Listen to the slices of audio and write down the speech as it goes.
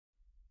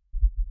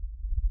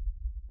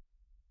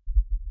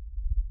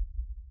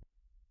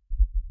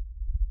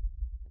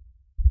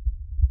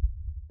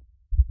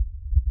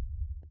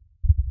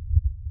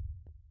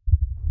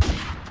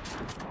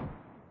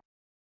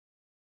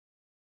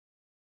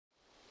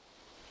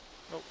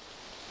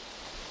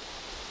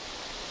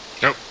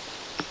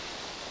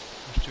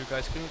two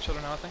guys killing each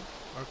other now, I think.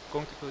 Or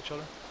going to kill each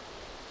other.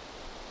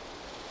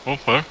 Oh,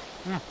 where?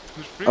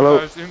 There's three Hello.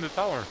 guys in the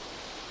tower.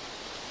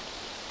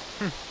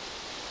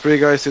 Three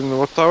guys in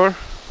what tower?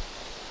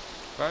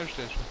 Fire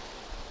station.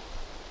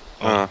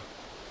 Ah.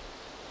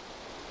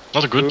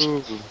 Not good. Ooh.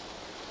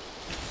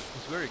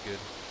 It's very good.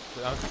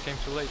 The answer came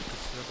too late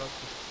because they're about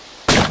to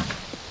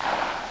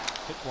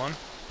hit one.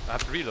 I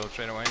have to reload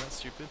straight away, that's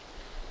stupid.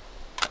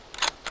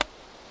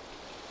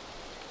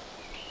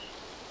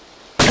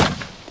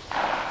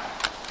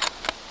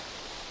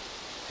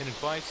 Hit him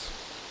twice.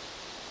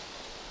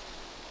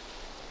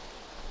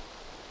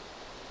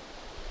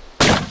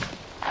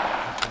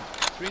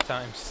 Three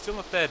times, still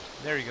not dead.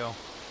 There you go.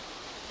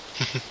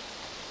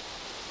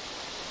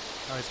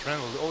 Now his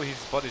friend will. Oh, his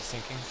body's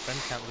sinking. Friend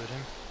can't loot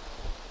him.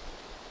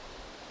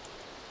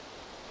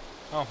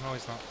 Oh, no,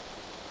 he's not.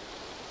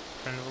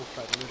 Friend will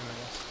try to loot him, I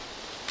guess.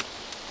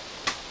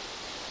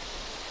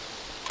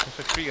 Looks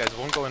like three guys,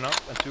 one going up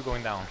and two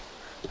going down.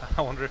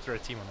 I wonder if they're a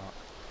team or not.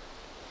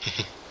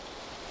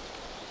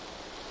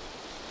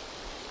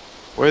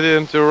 Why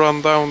didn't you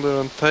run down there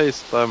and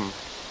taste them?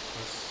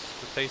 Because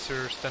the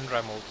taser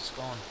Stendry mold is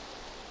gone.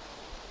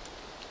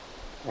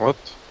 What?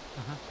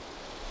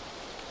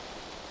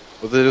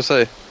 What did you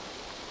say?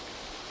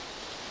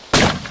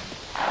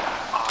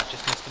 Ah,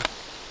 just missed him.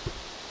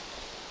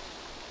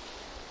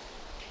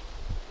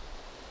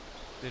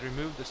 They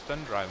removed the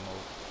stun drive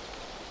mode.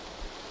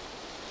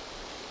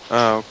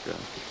 Ah, okay.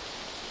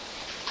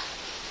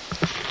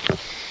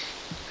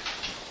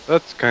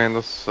 That's kind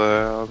of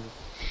sad.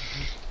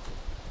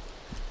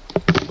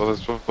 But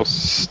it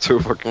was too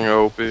fucking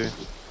OP. Oh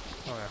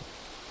yeah.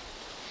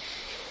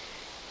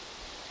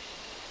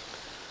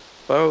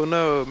 Oh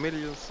no,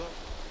 millions of...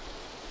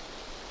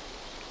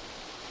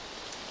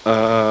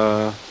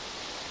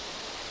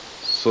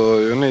 So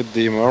you need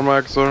DMR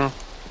max or?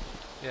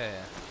 Yeah,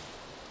 yeah.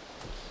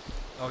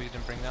 Oh, you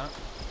didn't bring that?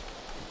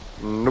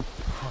 Nope.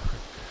 I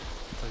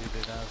thought you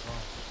did that as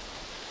well.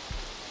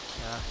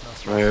 Yeah, no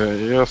stress.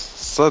 I just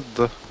said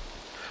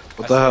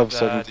but I have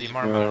some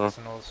DMR max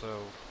and also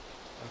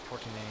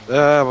M14A.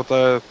 Yeah, but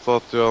I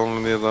thought you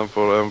only need them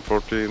for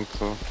M14,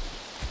 so...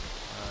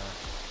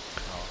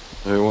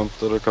 Oh. You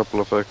wanted a couple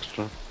of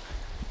extra.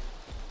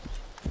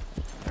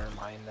 Never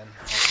mind then,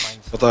 I'll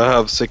find some. But I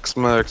have 6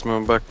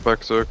 maximum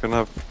backpack, so I can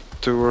have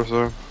 2 or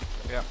so.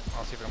 Yeah,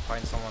 I'll see if I can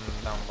find someone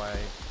down by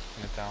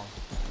in the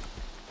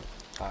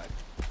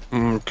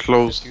town.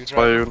 Close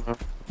by you now.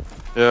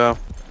 Yeah.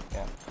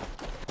 Yeah.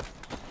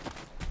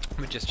 Let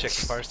me just check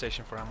the fire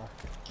station for ammo.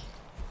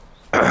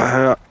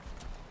 Yeah.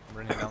 I'm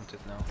running down to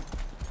it now.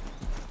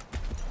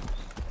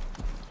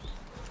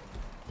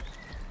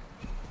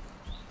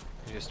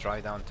 You just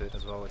drive down to it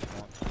as well if you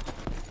want.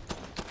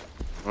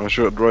 I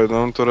should drive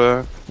down to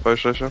the fire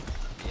station.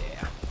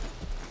 Yeah.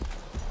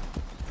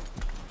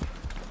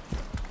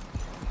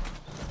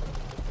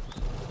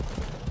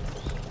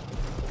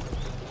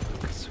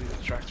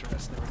 Sweet tractor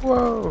has never.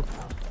 Whoa!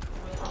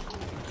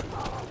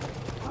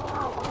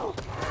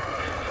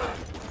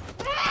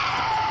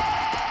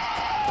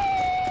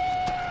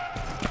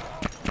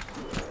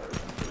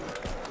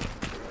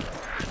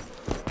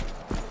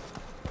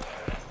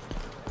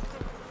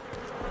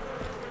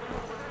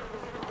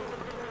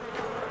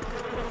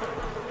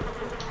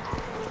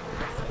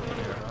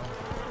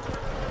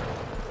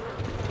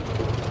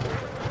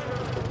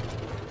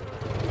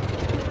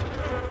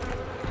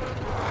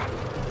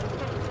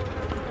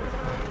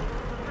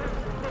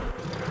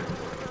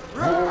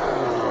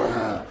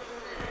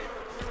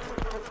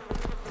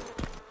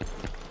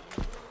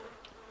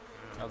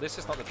 Oh, this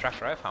is not the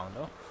tractor I found,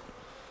 though.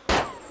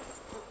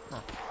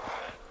 Oh.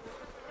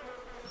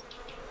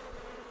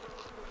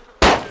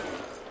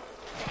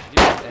 Did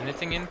you put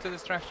anything into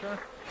this tractor?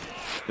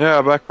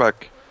 Yeah, backpack.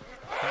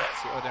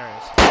 Let's see. Oh, there it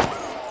is.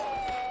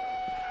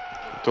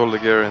 With all the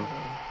gear in.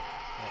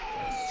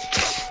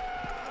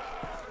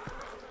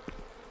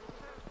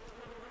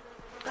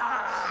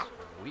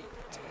 Sweet.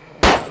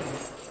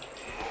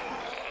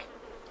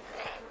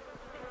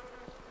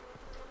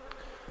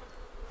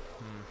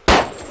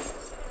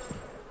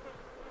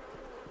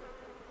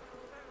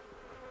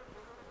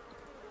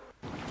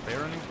 They're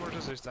running towards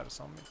us, or is that a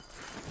zombie?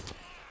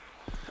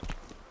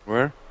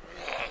 Where?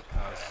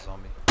 Oh, it's a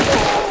zombie.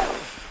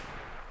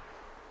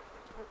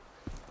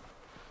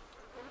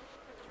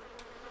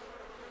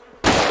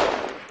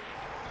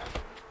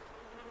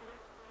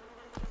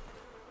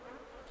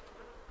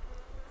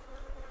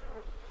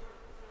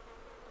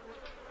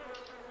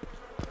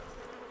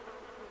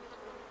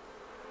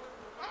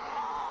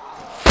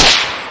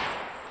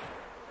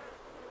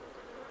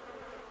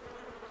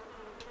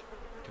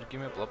 Can you give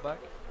me a blood bag?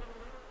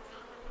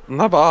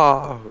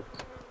 Nabba!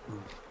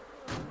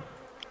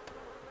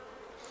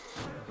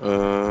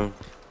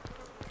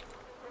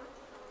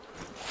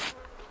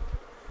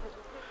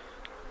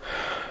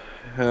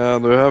 Yeah,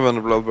 do you have any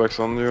blood bags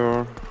on you?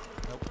 Or?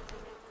 Nope.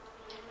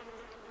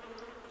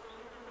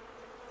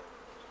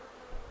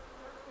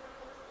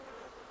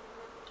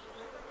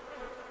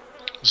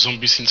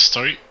 Zombies in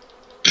story.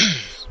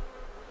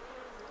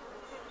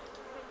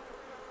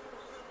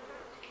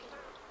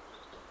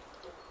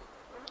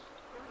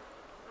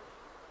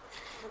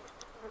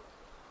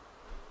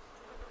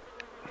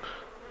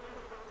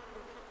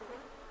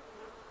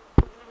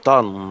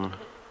 done.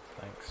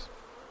 Thanks.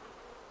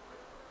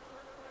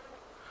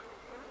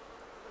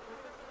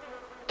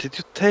 Did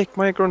you take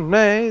my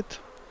grenade?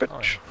 Oh,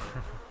 Bitch.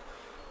 yeah.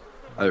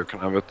 Ah, you can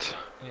have it.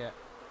 Yeah.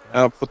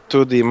 I'll put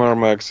 2 DMR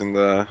mags in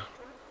the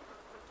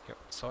Yep,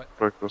 saw it.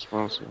 correct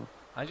response.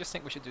 I just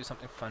think we should do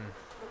something fun.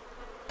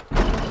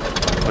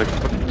 Like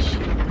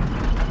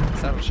what?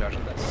 Saddle charge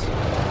on this.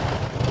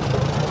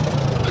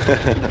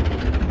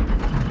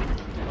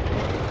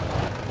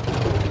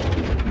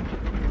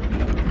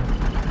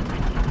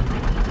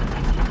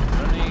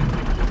 Running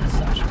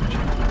satchel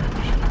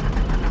charge.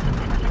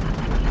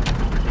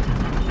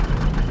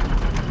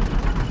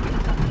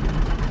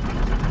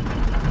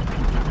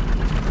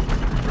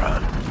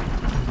 Run.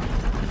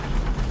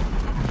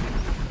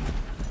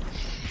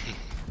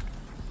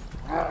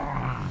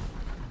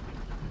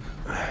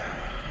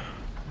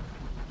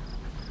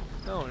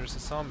 No, there's a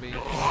zombie.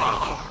 Kill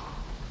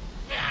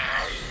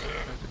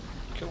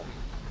him.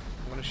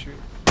 I'm gonna shoot.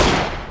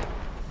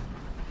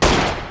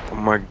 Oh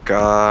my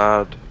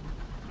god.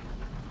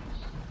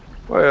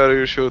 Why are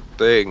you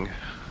shooting?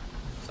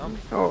 Zombie.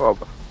 No.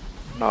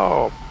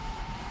 No.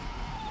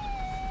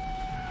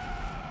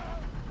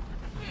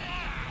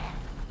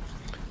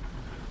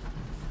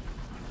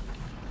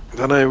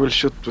 Then I will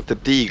shoot with the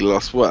deagle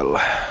as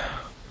well.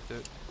 Do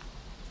it.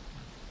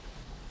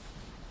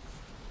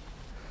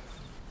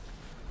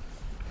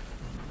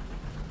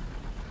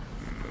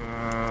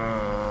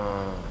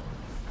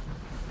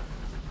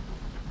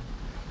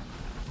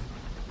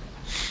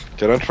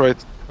 Can I try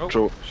it? Oh,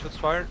 True. shots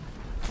fired.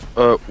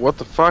 What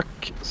the fuck?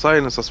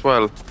 Silence as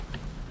well.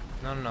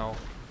 No, no, no.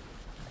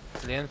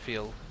 It's the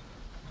Enfield.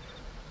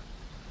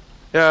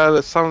 Yeah,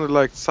 it sounded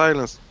like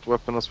silenced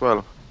weapon as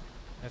well.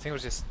 I think it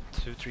was just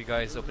 2-3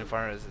 guys opening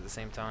fire at the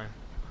same time.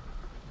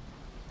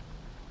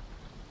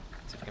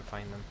 See if I can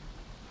find them.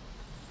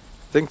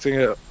 Think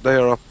they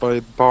are up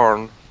by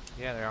barn.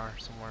 Yeah, they are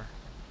somewhere.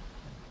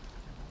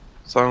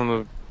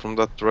 Sounded from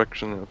that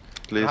direction at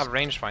I least. have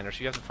rangefinders,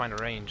 you have to find a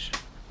range.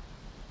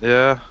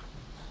 Yeah,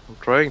 I'm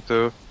trying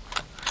to.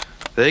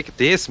 Take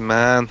this,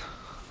 man.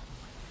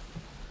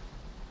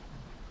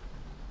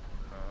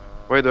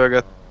 Why do I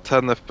get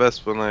 10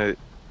 FPS when I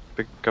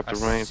pick up I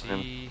the range?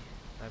 see.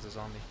 That's a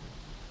zombie.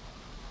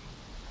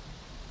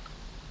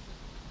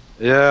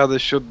 Yeah, they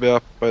should be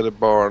up by the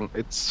barn.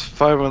 It's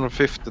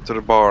 550 to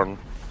the barn.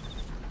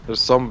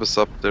 There's zombies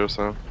up there,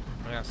 so.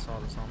 Oh yeah, I saw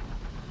the zombie.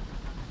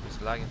 It's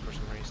lagging for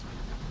some reason.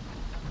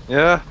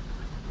 Yeah.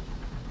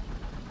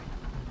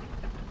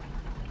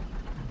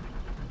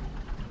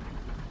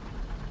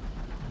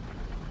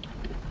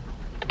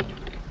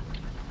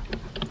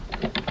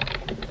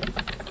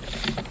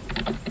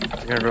 I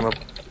think I'm gonna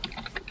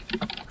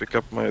pick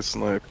up my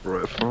sniper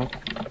rifle.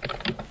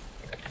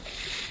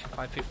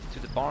 550 to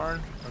the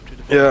barn, or to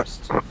the Yeah.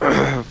 forest.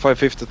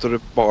 550 to the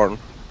barn.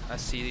 I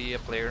see a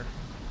player.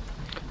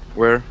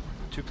 Where?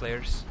 2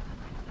 players.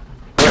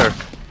 Where?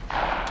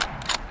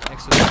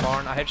 Next to the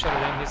barn. I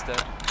headshotted him, he's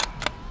dead.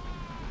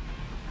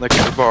 Next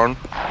to the barn.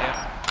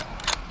 Yeah,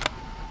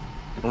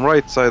 On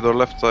right side or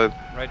left side?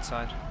 right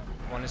side.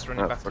 One is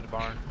running Ah, back to fuck. the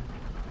barn.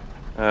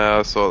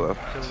 I saw that.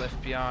 Kill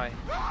FBI.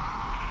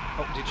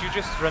 Oh, did you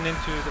just run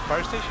into the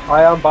fire station?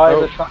 I am by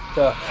Oh. the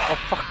tractor. Oh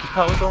fuck,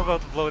 I was all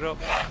about to blow it up.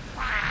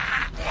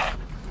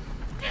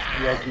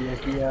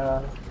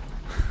 Yeah.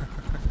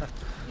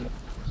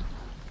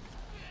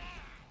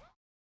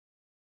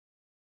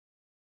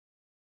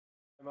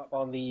 I'm up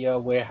on the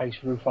warehouse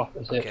roof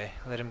opposite. Okay,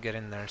 let him get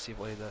in there, see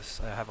what he does.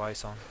 I have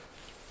eyes on.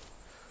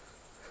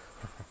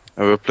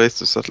 Have a place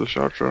to settle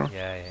charger?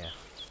 Yeah.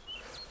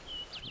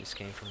 Just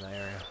came from that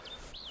area.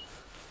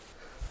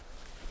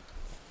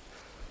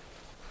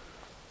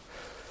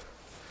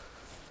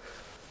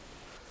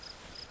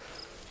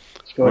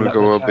 It's going We'll up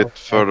go the a bit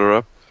tower. further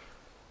up.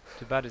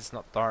 Too bad it's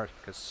not dark,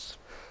 because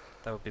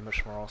that would be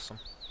much more awesome.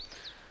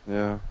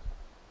 Yeah.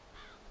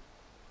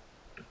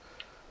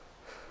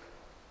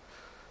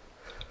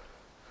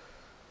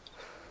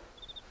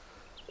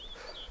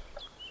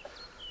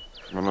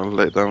 I'm gonna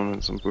lay down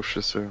in some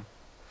bushes here.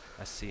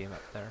 I see him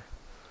up there.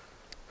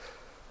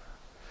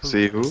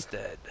 See who? He's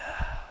dead.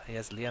 He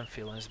has the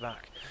Enfield on his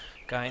back.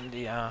 Guy in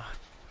the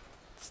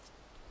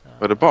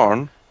By the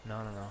barn?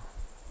 No.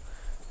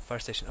 Fire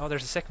station. Oh,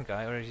 there's a second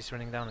guy, or he's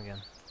running down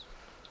again.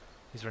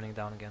 He's running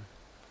down again.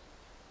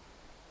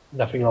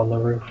 Nothing on the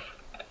roof.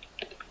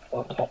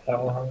 I'll top that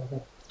one.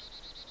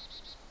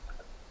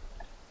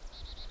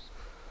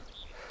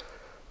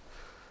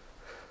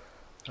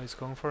 Oh, he's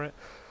going for it.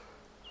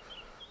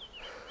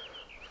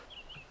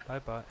 Bye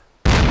bye.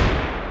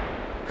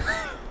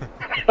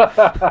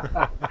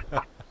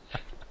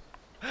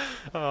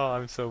 Oh,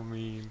 I'm so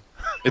mean.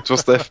 It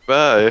was the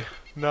FBI.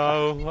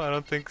 No, I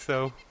don't think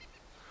so.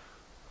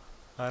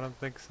 I don't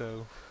think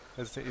so.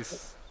 Is taken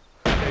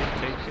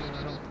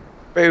or not?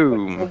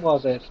 Boom. Who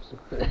was it?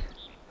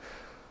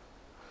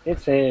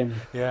 It's him.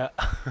 Yeah.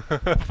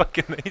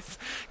 Fucking nice.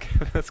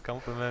 Giving us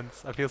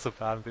compliments. I feel so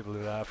bad when people do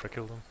that after I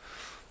kill them.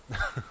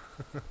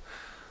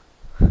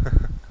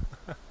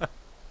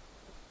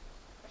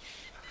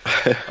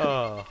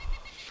 Oh.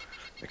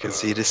 I can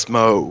see the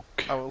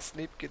smoke. I will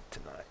sleep good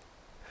tonight.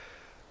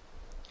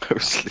 I will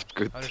sleep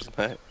good Oh, there's a-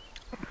 tonight.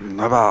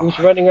 Never. Who's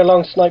running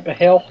along Sniper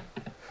Hill?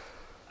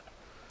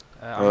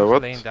 I'm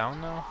what? laying down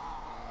now.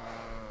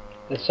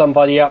 There's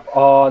somebody up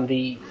on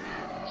the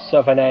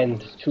southern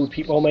end. 2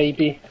 people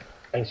maybe.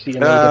 I can see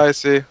them. Yeah, I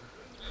see.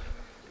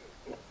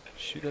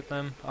 Shoot at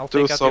them. I'll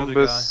 2 take out the other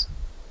guy. zombies.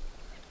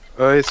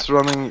 He's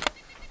running.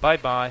 Bye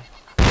bye.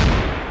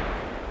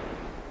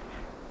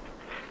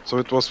 So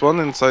it was one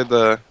inside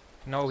the.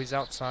 No, he's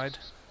outside.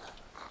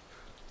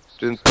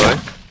 Didn't die.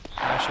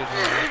 I shoot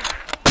him.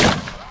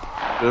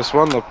 There's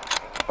one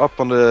up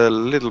on the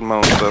little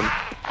mountain.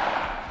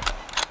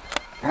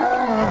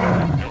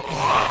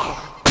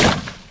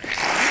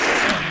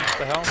 What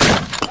the hell?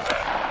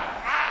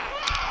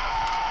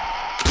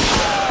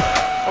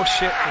 Oh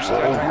shit, there's a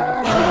guy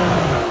behind me.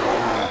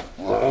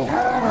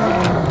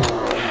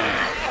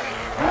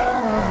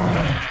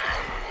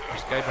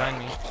 There's a guy behind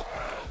me.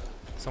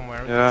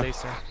 Somewhere with Yeah. a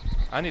laser.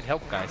 I need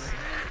help, guys.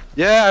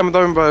 Yeah, I'm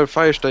down by the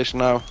fire station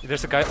now.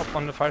 There's a guy up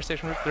on the fire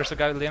station roof. There's a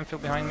guy with the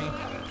Enfield behind me.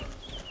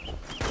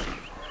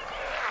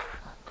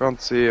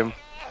 Can't see him.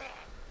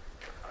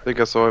 Think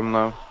I saw him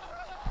now.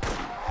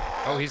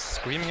 Oh, he's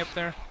screaming up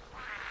there.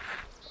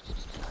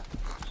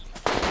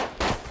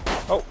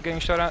 Oh, getting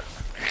shot at.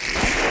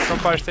 From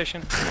fire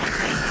station.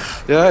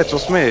 Yeah, it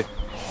was me.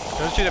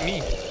 Don't shoot at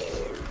me.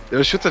 Did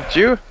I shoot at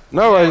you?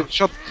 No, I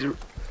shot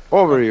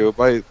over you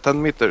by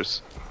 10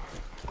 meters.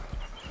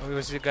 Oh,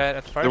 was the guy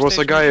at the fire There was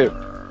a station?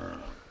 guy.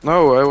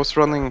 No, I was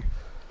running.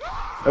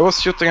 I was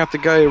shooting at the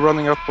guy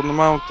running up on the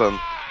mountain.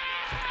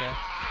 Okay.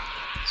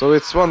 So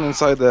it's one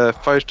inside the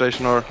fire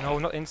station or. No,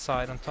 not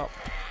inside, on top.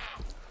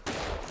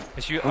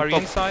 Is you? On Are you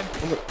top. inside?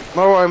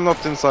 No, I'm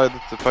not inside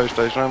the fire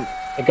station.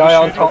 The guy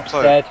on shooting? top's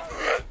Sorry. dead.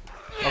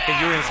 Okay,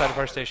 you're inside the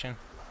fire station.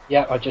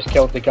 Yeah, I just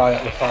killed the guy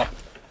at the top.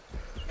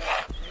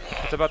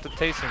 What about the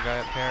taser guy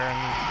up here?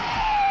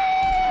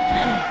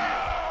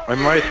 And I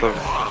might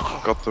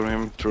have gotten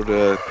him through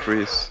the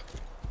trees.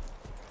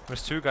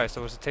 there's 2 guys.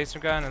 There was a taser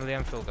guy and the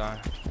Enfield guy.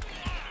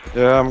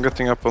 Yeah, I'm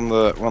getting up on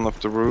the one of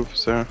the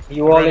roofs here.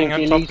 You all in running on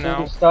top gillies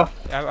now. and stuff?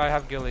 I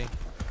have ghillie.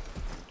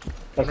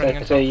 Because running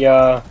on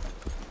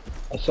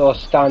I saw a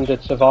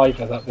standard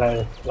survivor that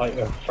there, like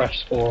a fresh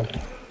spawn.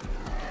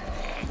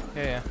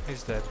 Yeah,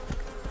 he's dead.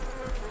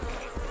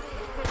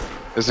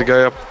 Is the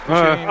guy up?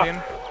 Shooting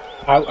again?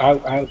 Out,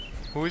 out, out.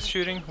 Who is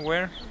shooting?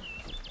 Where?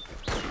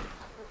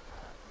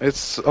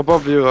 It's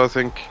above you, I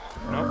think.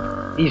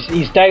 No.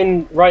 He's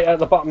down right at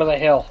the bottom of the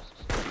hill.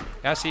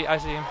 Yeah, I see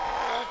him.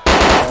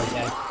 Oh,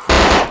 yeah.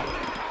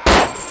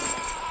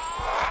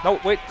 No,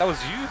 wait, that was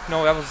you?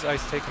 No, that was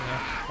Ice taking you.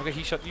 Okay,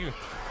 he shot you.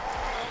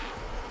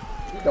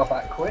 You got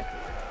back quick.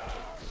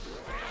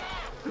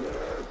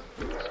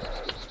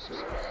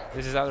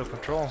 This is out of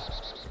control.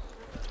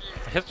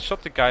 I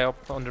shot the guy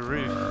up on the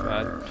roof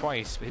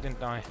twice, but he didn't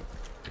die.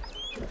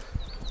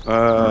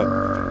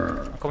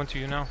 I'm coming to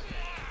you now.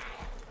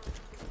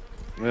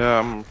 Yeah,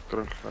 I'm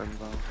gonna climb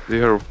down. Do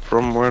you hear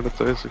from where the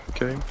taser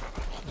came?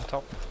 On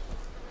top. of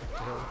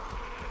the hill.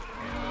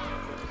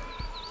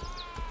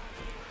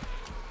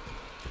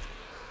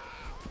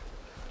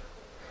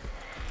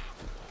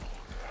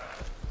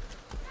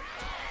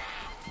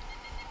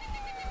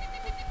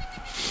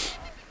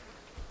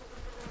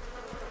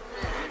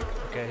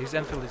 Okay, his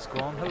Enfield is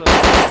gone. Hello.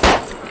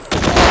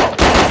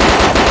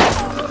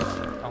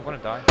 I'm gonna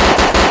die.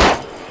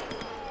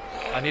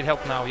 I need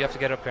help now. You have to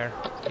get up here.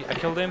 I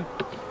killed him.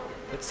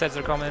 It says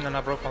they're coming, and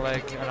I broke my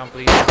leg, and I'm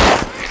bleeding.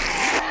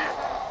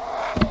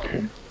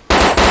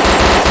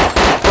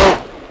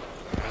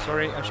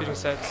 Sorry, I'm shooting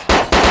sets.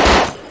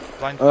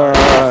 Blind fire.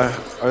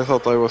 I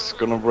thought I was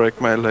gonna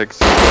break my legs.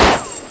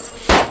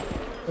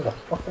 Where the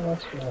fuck am I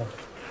spawned?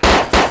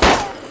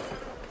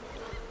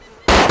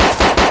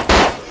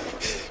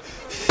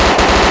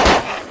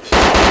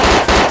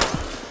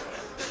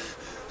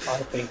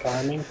 I think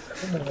I'm in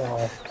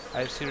criminal.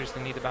 I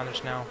seriously need a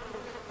bandage now.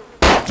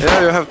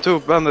 Yeah, you have 2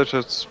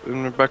 bandages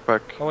in your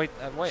backpack. Oh wait,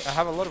 wait, I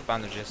have a lot of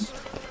bandages.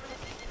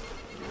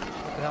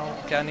 What the hell?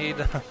 Okay, I need...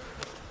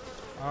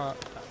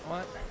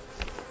 what?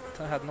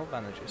 I had no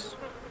bandages.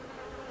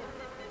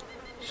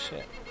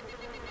 Shit.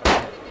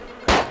 Okay.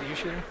 Are you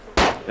shooting?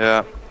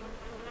 Yeah.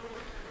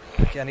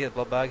 Okay, I need a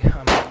blood bag.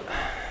 I'm at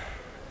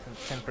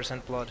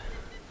 10% blood.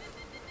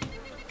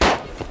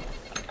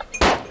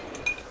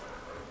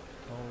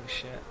 Holy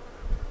shit.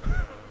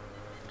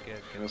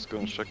 Good, I'm just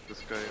gonna check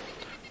this guy out.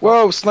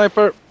 Whoa,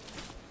 sniper!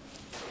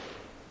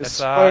 It's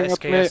That's firing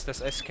at me. SKS, that's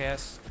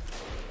SKS.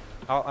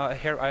 I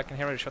can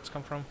hear where the shots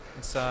come from.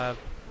 It's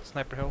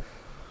Sniper Hill.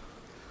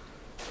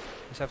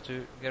 Just have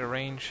to get a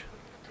range.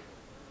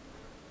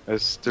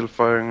 It's still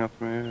firing at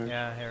me.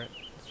 Yeah, I hear it.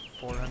 It's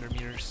 400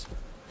 meters.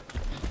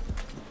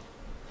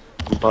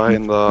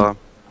 Behind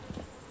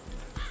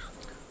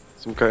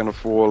some kind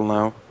of wall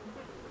now.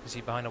 Is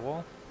he behind a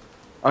wall?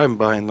 I'm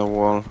behind the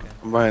wall. Okay.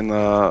 I'm behind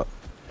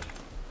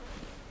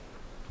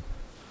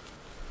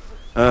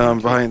I'm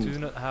I behind. do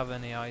not have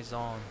any eyes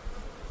on.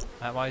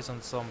 I have eyes on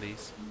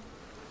zombies.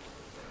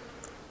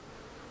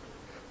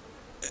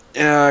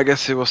 Yeah, I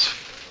guess he was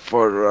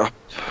further up.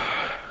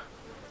 If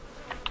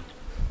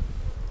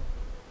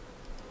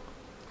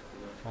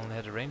only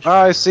had a range.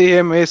 I see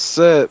him. He's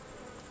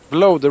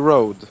below the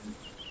road.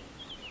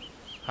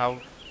 How?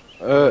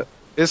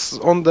 It's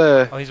on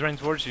the. Oh, he's running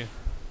towards you.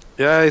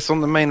 Yeah, he's on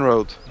the main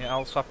road. Yeah,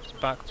 I'll swap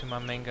back to my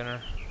main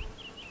gunner.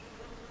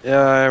 Yeah,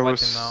 I Wipe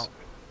was. him out.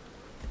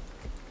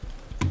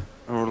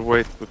 I will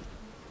wait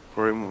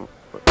for him.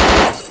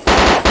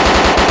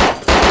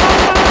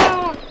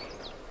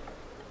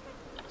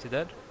 Is he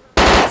dead?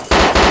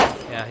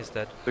 Yeah, he's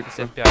dead. He's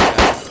FBI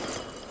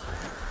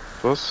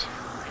guy. Was?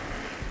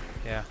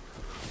 Yeah.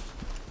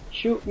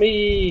 Shoot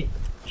me!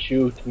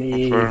 Shoot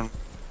me! Confirm.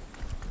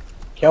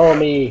 Kill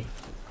me!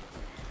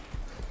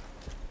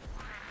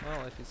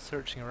 Well, if it's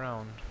searching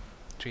around,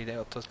 3D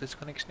autos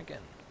disconnection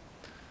again.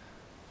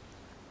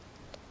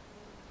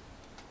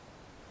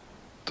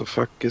 The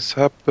fuck is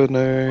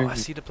happening? Oh, I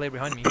see the player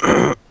behind me.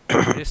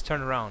 Just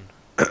turn around.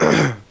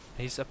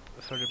 He's up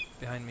further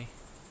behind me.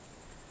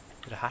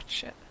 Did a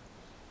hatch yet?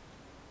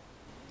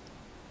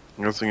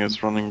 I think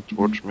it's running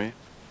towards me.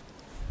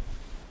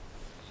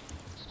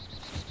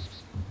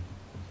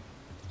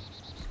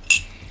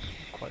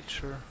 Quite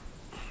sure.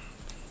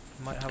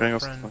 Might have Okay, a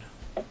just friend.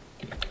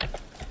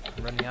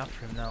 I'm running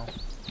after him now.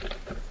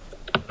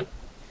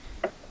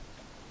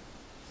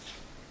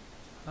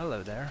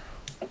 Hello there.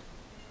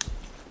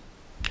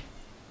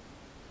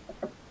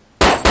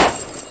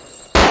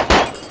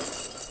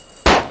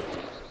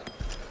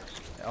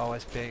 Oh,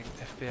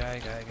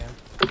 FBI guy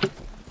again.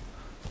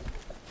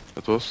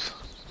 It was.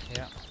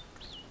 Yeah.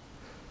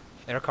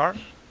 Air car?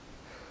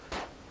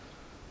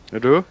 You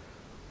do?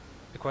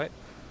 Be quiet.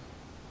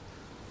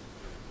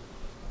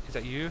 Is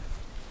that you?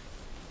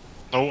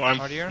 No,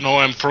 Hardier?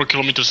 I'm 4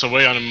 kilometers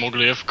away and I'm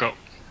Moglievka.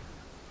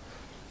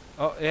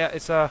 Oh, yeah,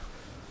 it's a...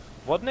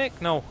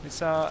 Vodnik? No,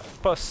 it's a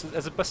bus.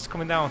 There's a bus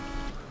coming down.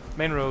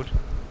 Main road.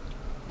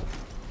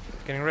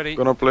 Getting ready.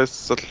 Gonna place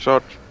settle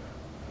charge.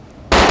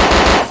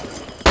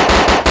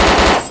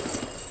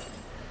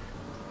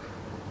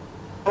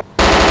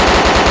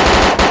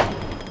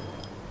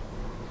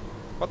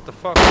 What the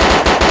fuck?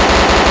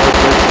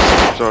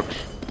 Settle charge.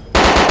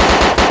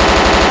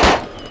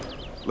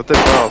 Let it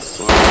pass.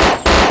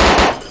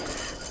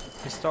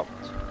 He stopped.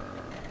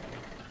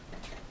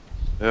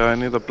 Yeah, I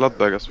need a blood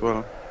bag as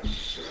well.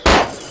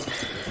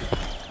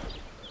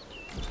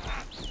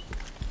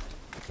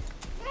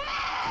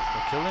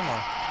 We'll kill him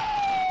or?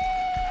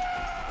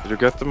 Did you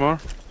get them or?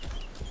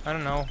 I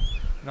don't know.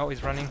 No,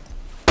 he's running.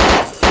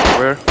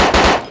 Where?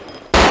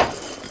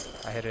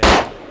 I hit it.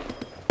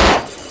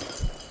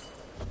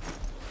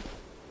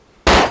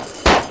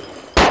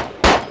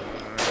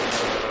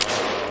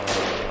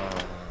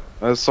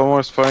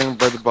 Someone's firing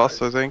by the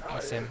bus, I think.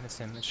 It's him,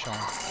 it's Sean.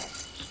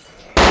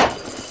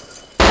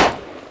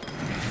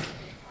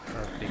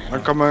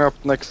 I'm coming up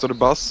next to the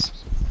bus.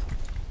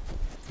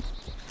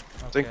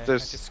 Okay, think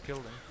there's- I just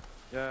killed him.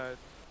 Yeah.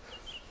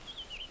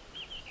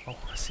 Oh,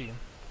 I see him.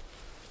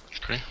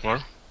 Okay,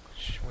 where?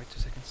 Shh, wait 2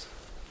 seconds.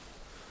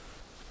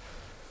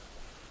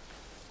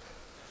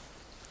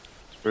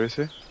 Where is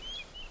he?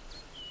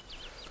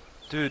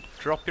 Dude,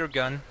 drop your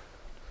gun.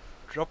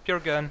 Drop your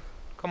gun.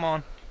 Come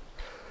on.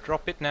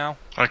 Drop it now.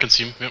 I can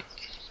see him, yeah.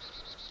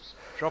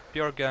 Drop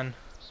your gun.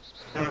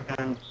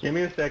 Give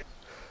me a sec.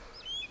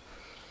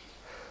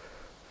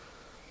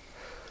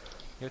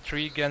 You have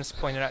 3 guns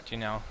pointed at you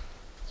now.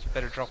 So you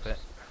better drop it.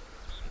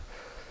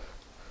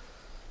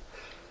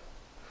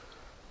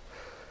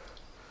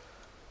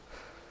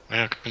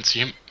 Yeah, I can see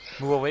him.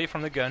 Move away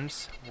from the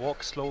guns.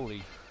 Walk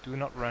slowly. Do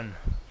not run.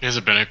 He has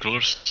a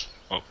binoculars.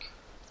 Oh,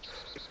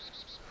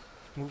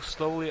 Move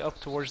slowly up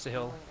towards the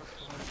hill.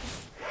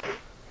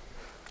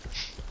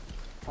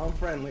 I'm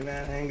friendly,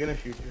 man. I ain't gonna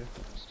shoot you.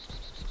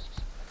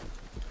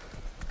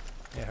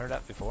 Yeah, heard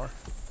that before.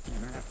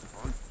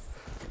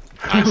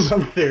 nice.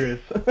 I'm serious.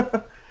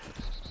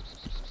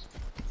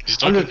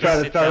 He's I'm talking. just trying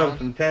to Sit start down. up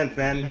some tents,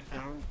 man.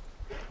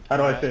 How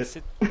do I sit?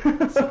 Sit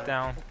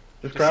down.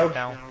 Just Just crouch? sit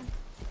down.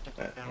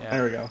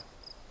 There we go.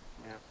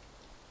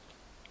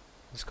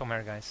 Just come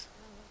here, guys.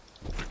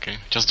 Okay,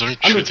 just don't I'm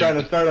shoot just trying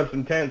him. to start up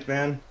some tents,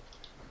 man.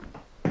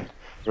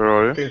 Where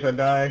are In you? case I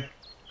die.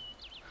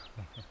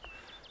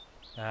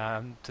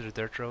 To the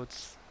dirt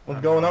roads.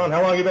 What's going on?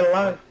 How long you been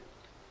alive?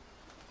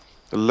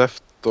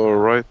 Left or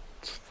right?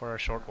 For a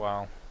short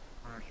while.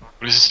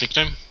 What is his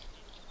nickname?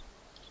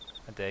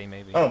 A day,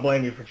 maybe. I don't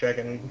blame you for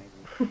checking.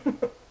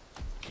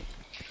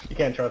 You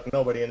can't trust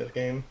nobody in this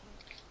game.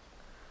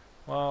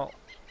 Well,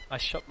 I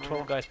shot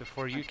 12 guys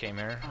before you came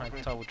here. I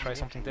thought I would try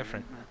something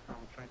different.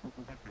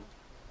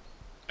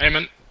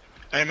 Amen.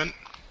 Amen.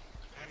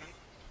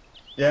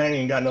 Yeah, I ain't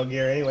even got no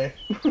gear anyway.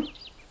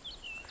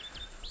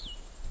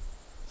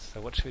 So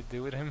what should we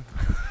do with him?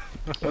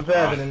 What's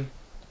happening?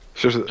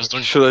 Should Just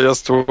don't- I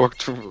just walk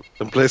through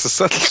and place a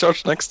settle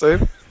charge next to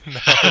him?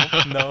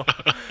 No.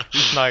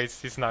 He's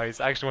nice, he's nice.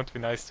 I actually want to be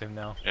nice to him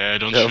now. Yeah,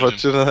 don't Yeah, shoot but him.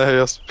 shouldn't I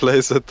just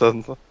place it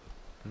and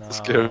No.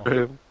 scare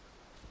him?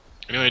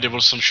 Anyway, there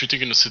was some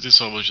shooting in the city,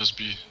 so I will just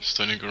be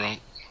standing around.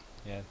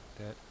 Yeah,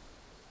 do it.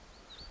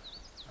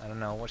 I don't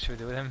know, what should we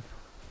do with him?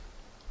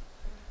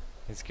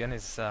 His gun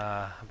is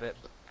a bit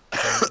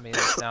 10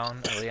 meters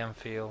down, Liam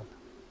feel.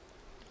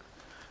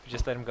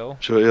 Just let him go?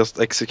 Should I just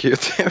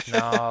execute him?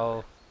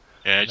 No.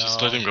 Yeah,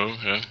 just let him go.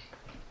 Yeah.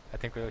 I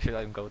think we should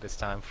let him go this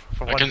time.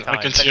 For I one can time.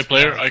 I can see a Let's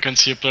player. try. I can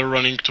see a player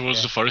running towards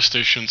Yeah. the fire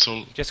station.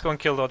 So Just go and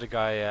kill the other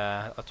guy,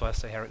 Otto has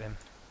to inherit him.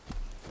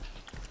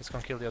 Just go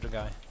and kill the other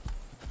guy.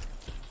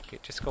 Okay,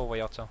 just go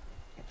away, Otto.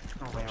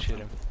 Don't shoot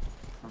him.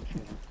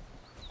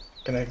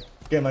 Can I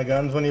get my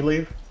guns when you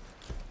leave?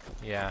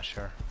 Yeah,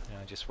 sure. Yeah,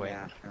 just wait.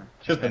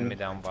 Just Just pin an, me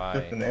down by...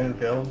 just an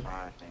infield.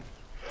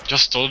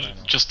 just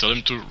tell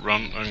him to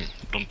run and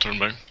don't turn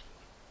back.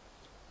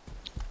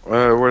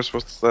 Where's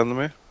what's the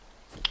enemy?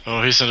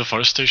 Oh, he's at the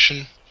fire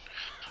station.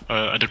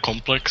 At the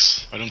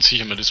complex. I don't see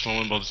him at this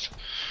moment, but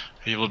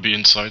he will be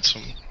inside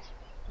some.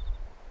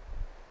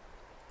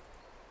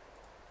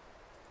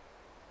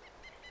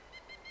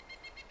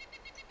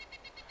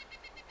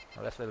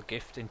 I left a little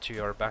gift into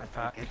your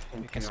backpack.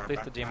 You can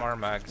split the DMR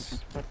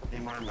mags.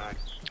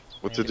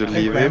 What Maybe did you not.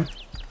 leave him?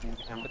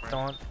 But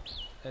don't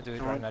do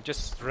it right now.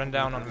 Just run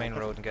down on the main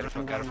road and get a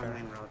fuck out of here.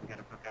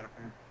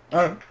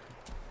 Alright.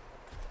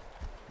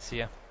 See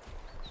ya.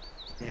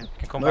 You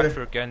can come Later. back for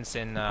your guns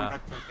in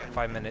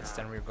 5 minutes,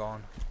 then we're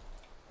gone.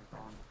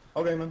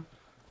 Okay, man.